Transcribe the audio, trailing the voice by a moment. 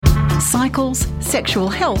Cycles, sexual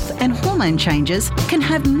health and hormone changes can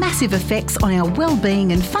have massive effects on our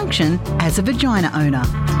well-being and function as a vagina owner.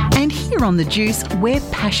 And here on The Juice, we're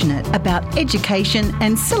passionate about education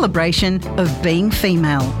and celebration of being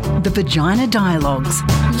female. The Vagina Dialogues,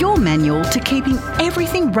 your manual to keeping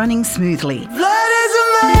everything running smoothly. Blood is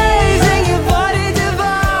amazing, your body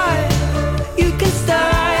divine. You can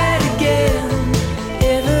start again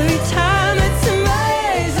every time. It's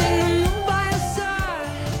amazing, I'm by your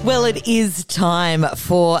side. Well, it is time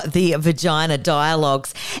for the Vagina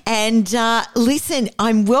Dialogues. And listen,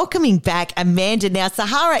 I'm welcoming back Amanda. Now,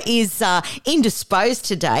 Sahara is indisposed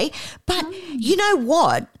today, but you know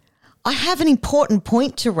what? I have an important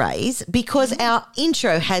point to raise because our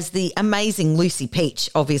intro has the amazing Lucy Peach,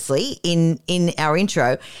 obviously, in our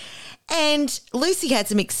intro. And Lucy had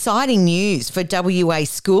some exciting news for WA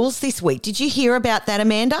schools this week. Did you hear about that,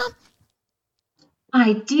 Amanda?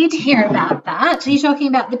 I did hear about that. Are you talking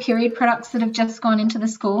about the period products that have just gone into the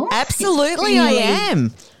schools? Absolutely, I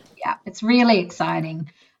am. Yeah, it's really exciting.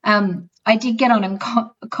 I did get on and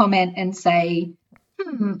comment and say,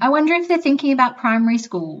 I wonder if they're thinking about primary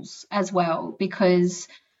schools as well, because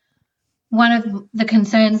one of the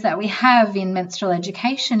concerns that we have in menstrual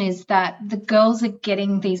education is that the girls are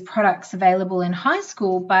getting these products available in high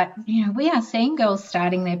school, but, you know, we are seeing girls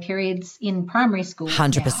starting their periods in primary school.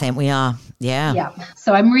 100% now. we are, yeah. Yeah.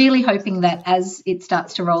 So I'm really hoping that as it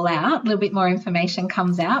starts to roll out, a little bit more information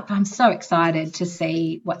comes out. But I'm so excited to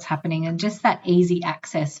see what's happening and just that easy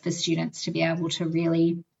access for students to be able to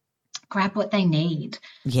really grab what they need.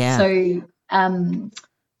 Yeah. So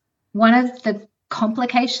one of the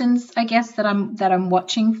complications, I guess, that I'm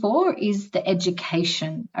watching for is the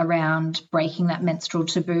education around breaking that menstrual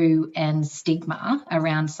taboo and stigma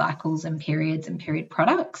around cycles and periods and period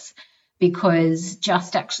products, because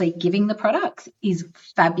just actually giving the products is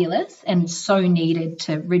fabulous and so needed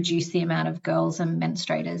to reduce the amount of girls and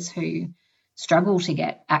menstruators who struggle to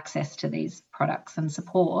get access to these products and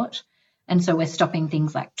support. And so we're stopping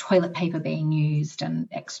things like toilet paper being used and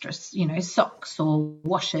extra, you know, socks or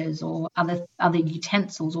washers or other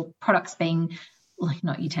utensils or products being, like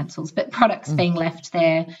not utensils, but products being left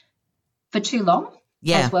there for too long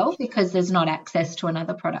as well, because there's not access to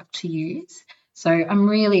another product to use. So I'm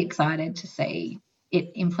really excited to see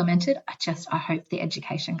it implemented. I hope the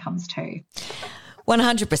education comes too.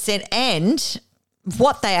 100%. And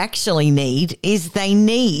what they actually need is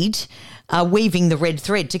weaving the red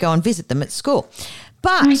thread to go and visit them at school.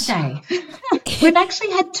 But we've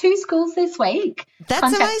actually had 2 schools this week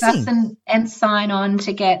contact amazing. Us and sign on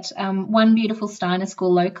to get one beautiful Steiner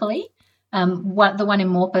school locally. The one in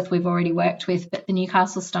Morpeth we've already worked with, but the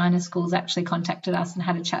Newcastle Steiner schools actually contacted us and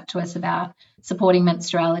had a chat to us about supporting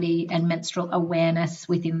menstruality and menstrual awareness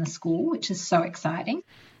within the school, which is so exciting.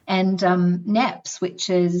 And NEPS, which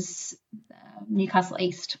is Newcastle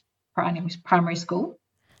East Primary School,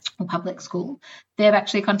 public school, they've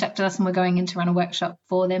actually contacted us and we're going in to run a workshop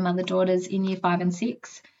for their mother daughters in year 5 and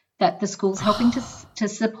 6 that the school's helping to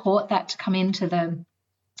support that to come into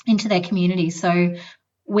their community. So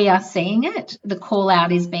we are seeing it. The call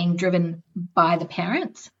out is being driven by the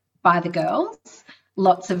parents, by the girls,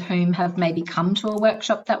 lots of whom have maybe come to a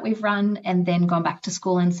workshop that we've run and then gone back to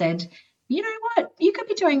school and said, you know what, you could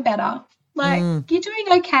be doing better. Like you're doing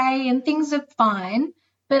okay and things are fine,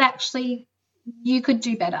 but actually you could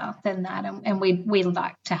do better than that, and we'd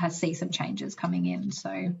like to see some changes coming in.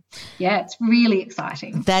 So, yeah, it's really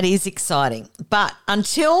exciting. That is exciting. But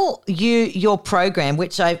until your program,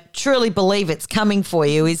 which I truly believe it's coming for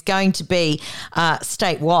you, is going to be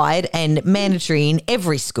statewide and mandatory in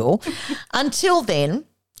every school, until then,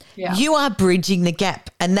 you are bridging the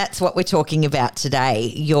gap, and that's what we're talking about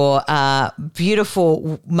today, your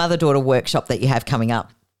beautiful mother-daughter workshop that you have coming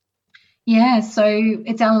up. Yeah, so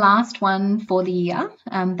it's our last one for the year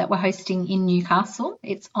that we're hosting in Newcastle.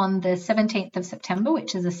 It's on the 17th of September,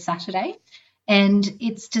 which is a Saturday, and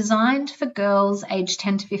it's designed for girls aged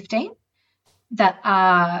 10 to 15 that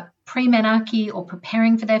are pre-menarche or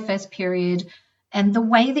preparing for their first period. And the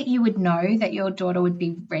way that you would know that your daughter would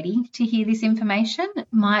be ready to hear this information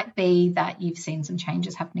might be that you've seen some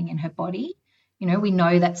changes happening in her body. You know, we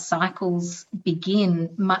know that cycles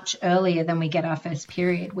begin much earlier than we get our first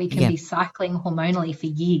period. We can be cycling hormonally for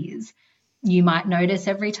years. You might notice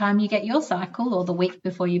every time you get your cycle or the week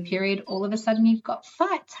before your period, all of a sudden you've got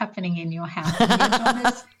fights happening in your house.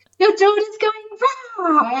 And your daughter's going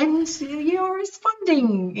rah, and you're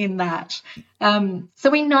responding in that. So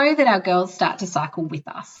we know that our girls start to cycle with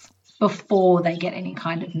us before they get any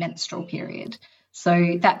kind of menstrual period.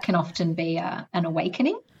 So that can often be an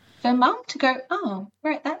awakening for mum to go, oh,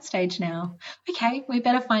 we're at that stage now. Okay, we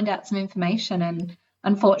better find out some information and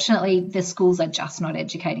unfortunately, the schools are just not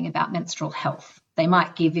educating about menstrual health. They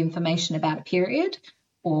might give information about a period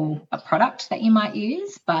or a product that you might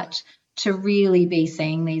use, but to really be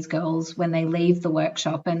seeing these girls when they leave the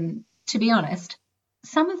workshop, and to be honest,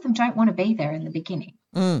 some of them don't want to be there in the beginning.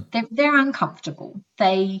 They're uncomfortable.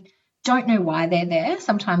 They don't know why they're there.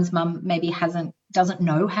 Sometimes mum maybe doesn't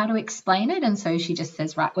know how to explain it, and so she just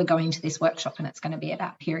says, right, we're going to this workshop and it's going to be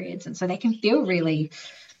about periods. And so they can feel really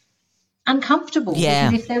uncomfortable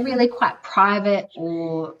because if they're really quite private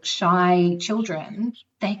or shy children,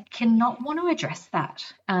 they cannot want to address that.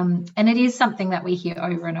 And it is something that we hear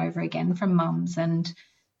over and over again from mums, and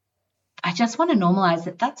I just want to normalise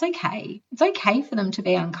that that's okay. It's okay for them to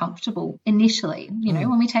be uncomfortable initially. You know,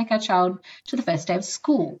 when we take our child to the first day of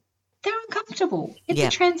school, they're uncomfortable. It's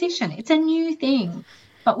a transition. It's a new thing,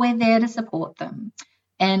 but we're there to support them.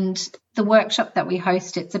 And the workshop that we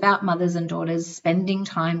host, it's about mothers and daughters spending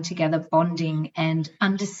time together, bonding and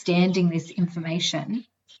understanding this information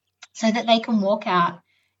so that they can walk out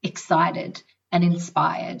excited and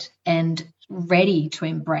inspired and ready to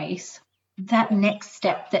embrace that next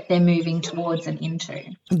step that they're moving towards and into.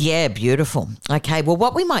 Yeah, beautiful. Okay, well,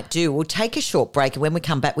 what we might do, we'll take a short break, and when we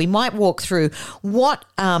come back, we might walk through what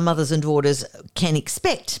mothers and daughters can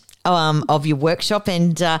expect of your workshop.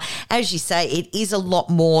 And as you say, it is a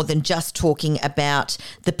lot more than just talking about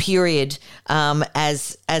the period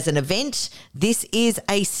as an event. This is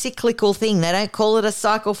a cyclical thing. They don't call it a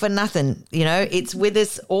cycle for nothing. You know, it's with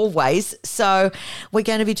us always. So we're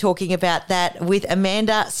going to be talking about that with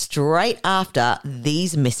Amanda straight after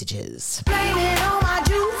these messages.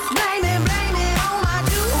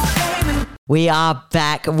 We are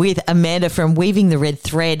back with Amanda from Weaving the Red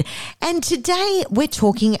Thread, and today we're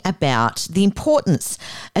talking about the importance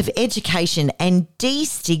of education and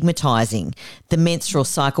destigmatising the menstrual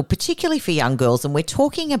cycle, particularly for young girls. And we're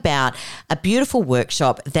talking about a beautiful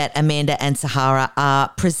workshop that Amanda and Sahara are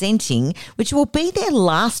presenting, which will be their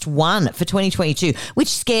last one for 2022, which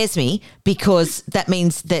scares me because that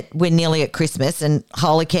means that we're nearly at Christmas and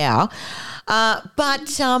holy cow.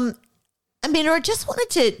 Amanda, I just wanted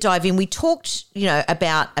to dive in. We talked,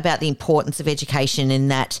 about the importance of education in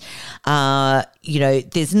that,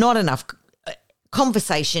 there's not enough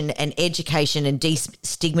conversation and education and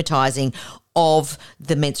destigmatising of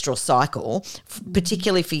the menstrual cycle,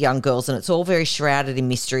 particularly for young girls, and it's all very shrouded in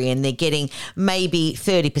mystery, and they're getting maybe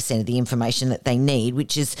 30% of the information that they need,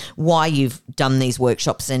 which is why you've done these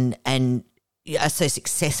workshops and are so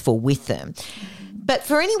successful with them. But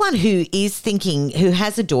for anyone who is thinking, who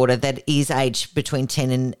has a daughter that is aged between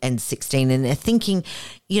 10 and 16, and they're thinking,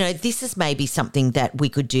 this is maybe something that we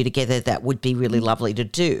could do together that would be really lovely to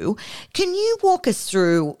do, can you walk us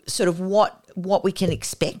through sort of what we can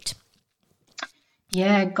expect?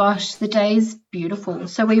 Yeah, gosh, the day's beautiful.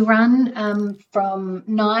 So we run from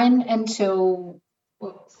 9 until,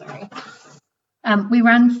 we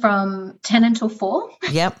run from 10 until 4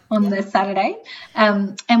 on the Saturday.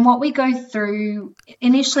 And what we go through,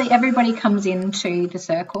 initially everybody comes into the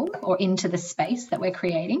circle or into the space that we're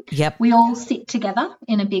creating. We all sit together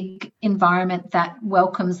in a big environment that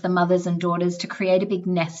welcomes the mothers and daughters to create a big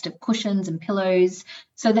nest of cushions and pillows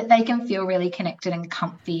so that they can feel really connected and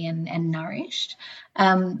comfy and nourished.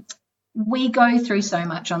 We go through so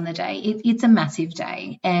much on the day. It's a massive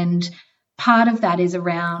day, and part of that is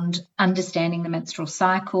around understanding the menstrual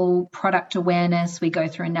cycle, product awareness. We go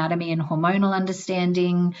through anatomy and hormonal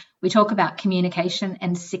understanding. We talk about communication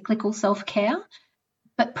and cyclical self-care.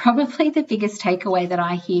 But probably the biggest takeaway that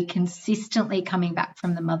I hear consistently coming back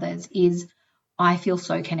from the mothers is, I feel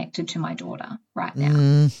so connected to my daughter right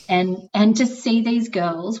now. And to see these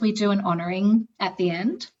girls, we do an honouring at the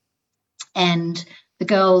end, and the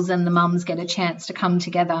girls and the mums get a chance to come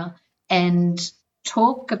together and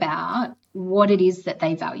talk about what it is that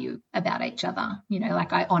they value about each other.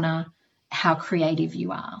 Like, I honour how creative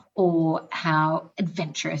you are or how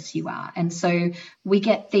adventurous you are. And so we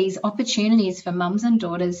get these opportunities for mums and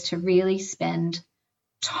daughters to really spend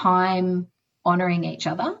time honouring each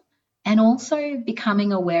other and also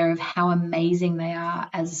becoming aware of how amazing they are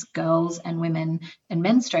as girls and women and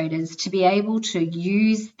menstruators to be able to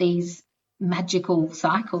use these magical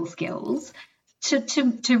cycle skills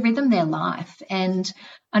to rhythm their life. And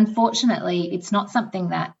unfortunately, it's not something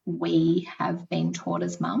that we have been taught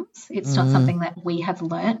as mums. It's not something that we have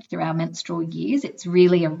learnt through our menstrual years. It's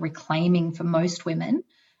really a reclaiming for most women.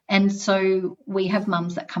 And so we have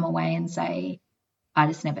mums that come away and say,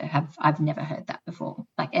 I've never heard that before,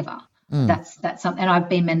 like ever. That's something. And I've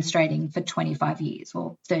been menstruating for 25 years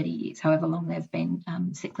or 30 years, however long they've been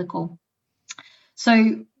cyclical.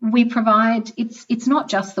 So we provide, it's not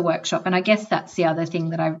just the workshop, and I guess that's the other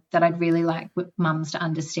thing that I'd really like mums to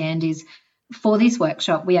understand is for this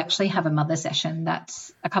workshop, we actually have a mother session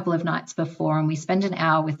that's a couple of nights before, and we spend an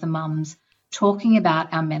hour with the mums talking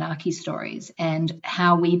about our menarche stories and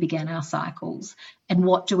how we began our cycles and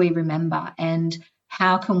what do we remember and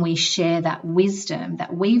how can we share that wisdom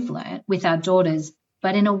that we've learnt with our daughters,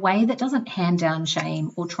 but in a way that doesn't hand down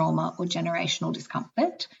shame or trauma or generational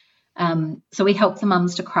discomfort. So we help the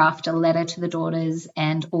mums to craft a letter to the daughters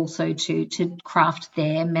and also to craft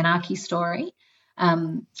their menarche story.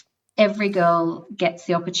 Every girl gets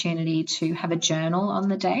the opportunity to have a journal on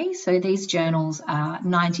the day. So these journals are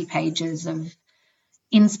 90 pages of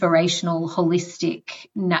inspirational, holistic,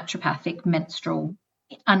 naturopathic menstrual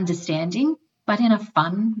understanding, but in a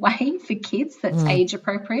fun way for kids that's age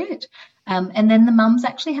appropriate. And then the mums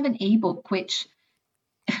actually have an ebook, which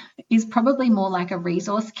is probably more like a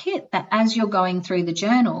resource kit that as you're going through the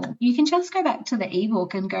journal, you can just go back to the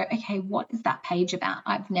ebook and go, okay, what is that page about?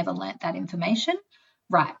 I've never learnt that information.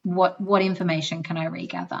 Right, what information can I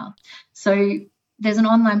regather? So there's an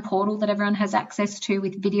online portal that everyone has access to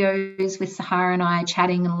with videos with Sahara and I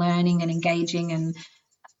chatting and learning and engaging and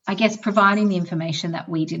I guess providing the information that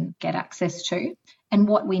we didn't get access to and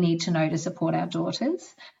what we need to know to support our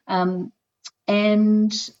daughters. And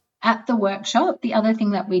at the workshop, the other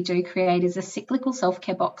thing that we do create is a cyclical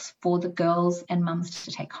self-care box for the girls and mums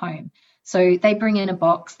to take home. So they bring in a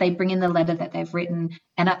box, they bring in the letter that they've written,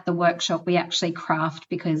 and at the workshop we actually craft,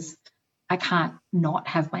 because I can't not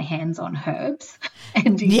have my hands on herbs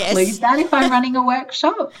and include that if I'm running a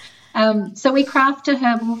workshop. So we craft a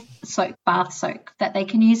herbal soak, bath soak that they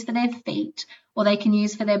can use for their feet or they can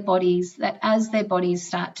use for their bodies, that as their bodies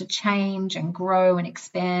start to change and grow and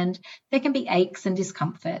expand, there can be aches and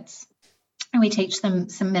discomforts. And we teach them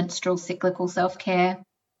some menstrual cyclical self-care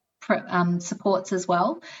supports as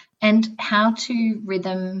well, and how to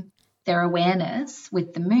rhythm their awareness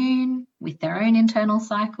with the moon, with their own internal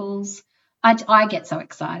cycles. I get so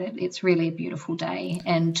excited. It's really a beautiful day.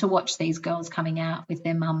 And to watch these girls coming out with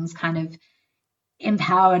their mums kind of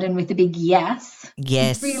empowered and with a big yes.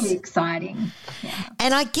 It's really exciting. Yeah.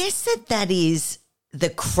 And I guess that is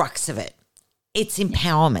the crux of it. It's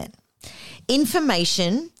empowerment.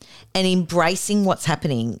 Information and embracing what's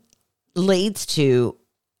happening leads to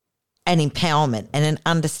an empowerment and an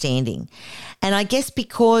understanding. And I guess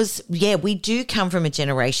because, we do come from a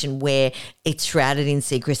generation where it's shrouded in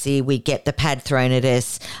secrecy. We get the pad thrown at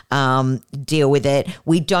us, deal with it.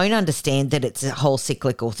 We don't understand that it's a whole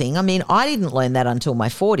cyclical thing. I mean, I didn't learn that until my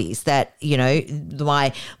 40s, that, you know,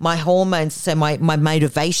 my hormones, so my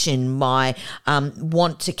motivation, my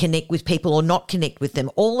want to connect with people or not connect with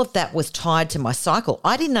them, all of that was tied to my cycle.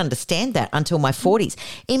 I didn't understand that until my 40s.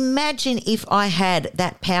 Imagine if I had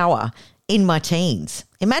that power in my teens.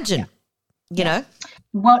 Imagine. You know,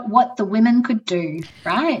 what the women could do,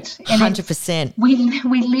 right? And 100%. We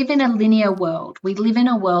live in a linear world. We live in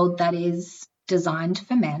a world that is designed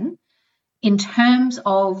for men in terms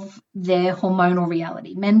of their hormonal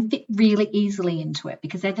reality. Men fit really easily into it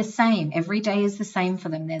because they're the same. Every day is the same for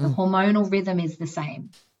them. The hormonal rhythm is the same.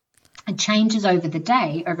 It changes over the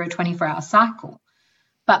day, over a 24-hour cycle.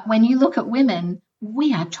 But when you look at women,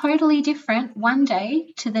 we are totally different one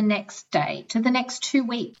day, to the next 2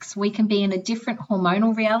 weeks. We can be in a different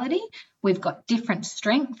hormonal reality. We've got different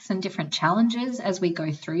strengths and different challenges as we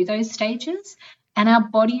go through those stages, and our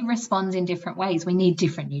body responds in different ways. We need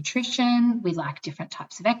different nutrition. We like different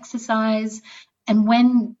types of exercise. And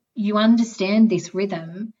when you understand this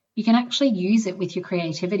rhythm, you can actually use it with your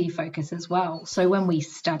creativity focus as well. So when we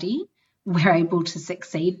study, we're able to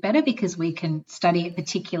succeed better because we can study at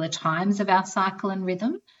particular times of our cycle and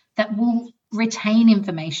rhythm that will retain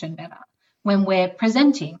information better. When we're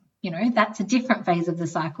presenting, you know, that's a different phase of the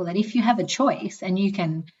cycle that if you have a choice and you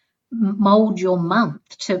can mold your month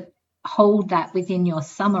to hold that within your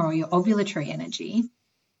summer or your ovulatory energy,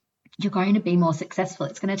 you're going to be more successful.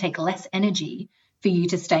 It's going to take less energy for you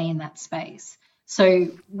to stay in that space. So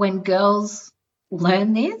when girls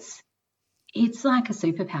learn this, it's like a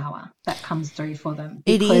superpower that comes through for them.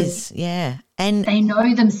 It is, yeah. And they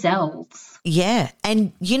know themselves. Yeah.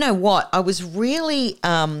 And you know what? I was really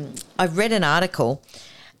I read an article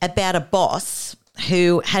about a boss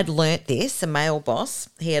who had learnt this, a male boss.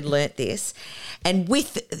 He had learnt this. And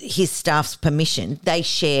with his staff's permission, they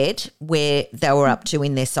shared where they were up to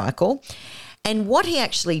in their cycle. And what he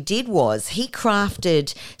actually did was he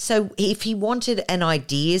crafted, so if he wanted an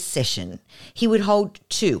ideas session, he would hold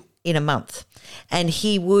 2 in a month, and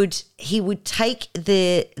he would he would take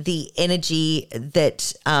the energy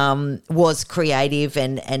that was creative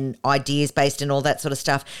and ideas based and all that sort of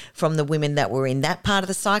stuff from the women that were in that part of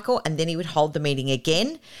the cycle, and then he would hold the meeting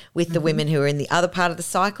again with the women who are in the other part of the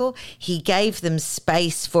cycle. He gave them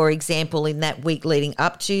space, for example, in that week leading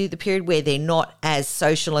up to the period where they're not as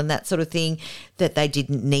social and that sort of thing, that they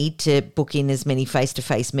didn't need to book in as many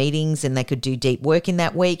face-to-face meetings and they could do deep work in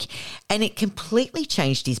that week. And it completely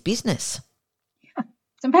changed his business. So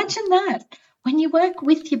imagine that. When you work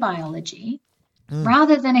with your biology,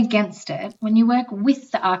 rather than against it, when you work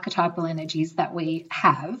with the archetypal energies that we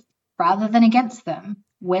have, rather than against them,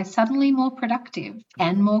 we're suddenly more productive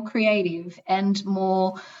and more creative and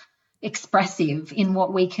more expressive in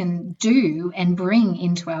what we can do and bring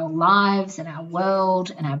into our lives and our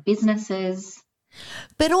world and our businesses.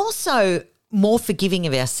 But also more forgiving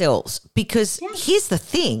of ourselves, because here's the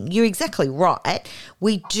thing, you're exactly right.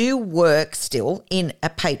 We do work still in a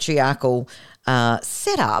patriarchal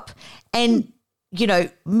setup, and you know,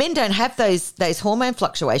 men don't have those hormone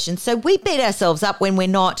fluctuations, so we beat ourselves up when we're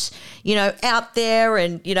not, you know, out there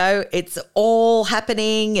and, you know, it's all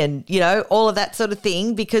happening and, you know, all of that sort of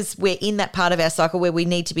thing, because we're in that part of our cycle where we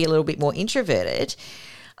need to be a little bit more introverted.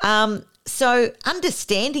 So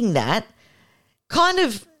understanding that, kind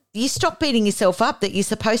of, you stop beating yourself up that you're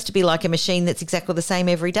supposed to be like a machine that's exactly the same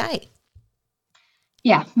every day.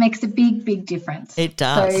 Yeah, makes a big, big difference. It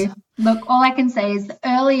does. So, look, all I can say is the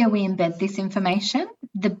earlier we embed this information,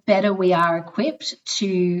 the better we are equipped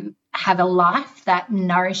to have a life that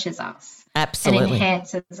nourishes us. Absolutely. And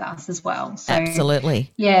enhances us as well. So,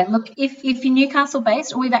 absolutely. Yeah, look, if you're Newcastle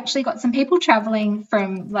based, or we've actually got some people travelling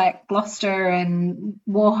from like Gloucester and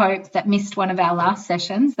Wauchope that missed one of our last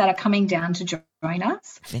sessions that are coming down to join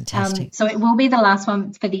us. Fantastic. So it will be the last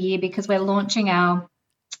one for the year, because we're launching our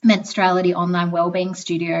menstruality online wellbeing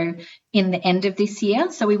studio in the end of this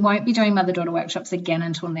year. So we won't be doing mother-daughter workshops again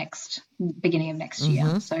until beginning of next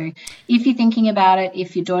year. So if you're thinking about it,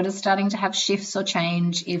 if your daughter's starting to have shifts or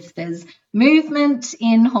change, if there's movement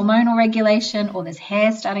in hormonal regulation, or there's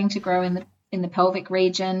hair starting to grow in the pelvic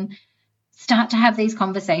region, start to have these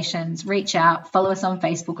conversations, reach out, follow us on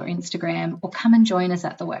Facebook or Instagram, or come and join us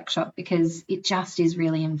at the workshop, because it just is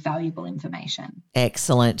really invaluable information.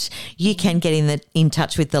 Excellent. You can get in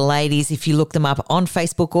touch with the ladies if you look them up on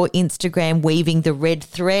Facebook or Instagram, Weaving the Red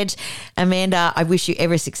Thread. Amanda, I wish you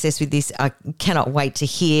every success with this. I cannot wait to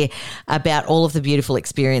hear about all of the beautiful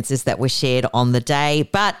experiences that were shared on the day.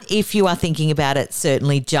 But if you are thinking about it,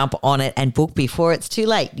 certainly jump on it and book before it's too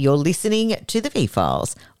late. You're listening to the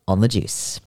V-Files on The Juice.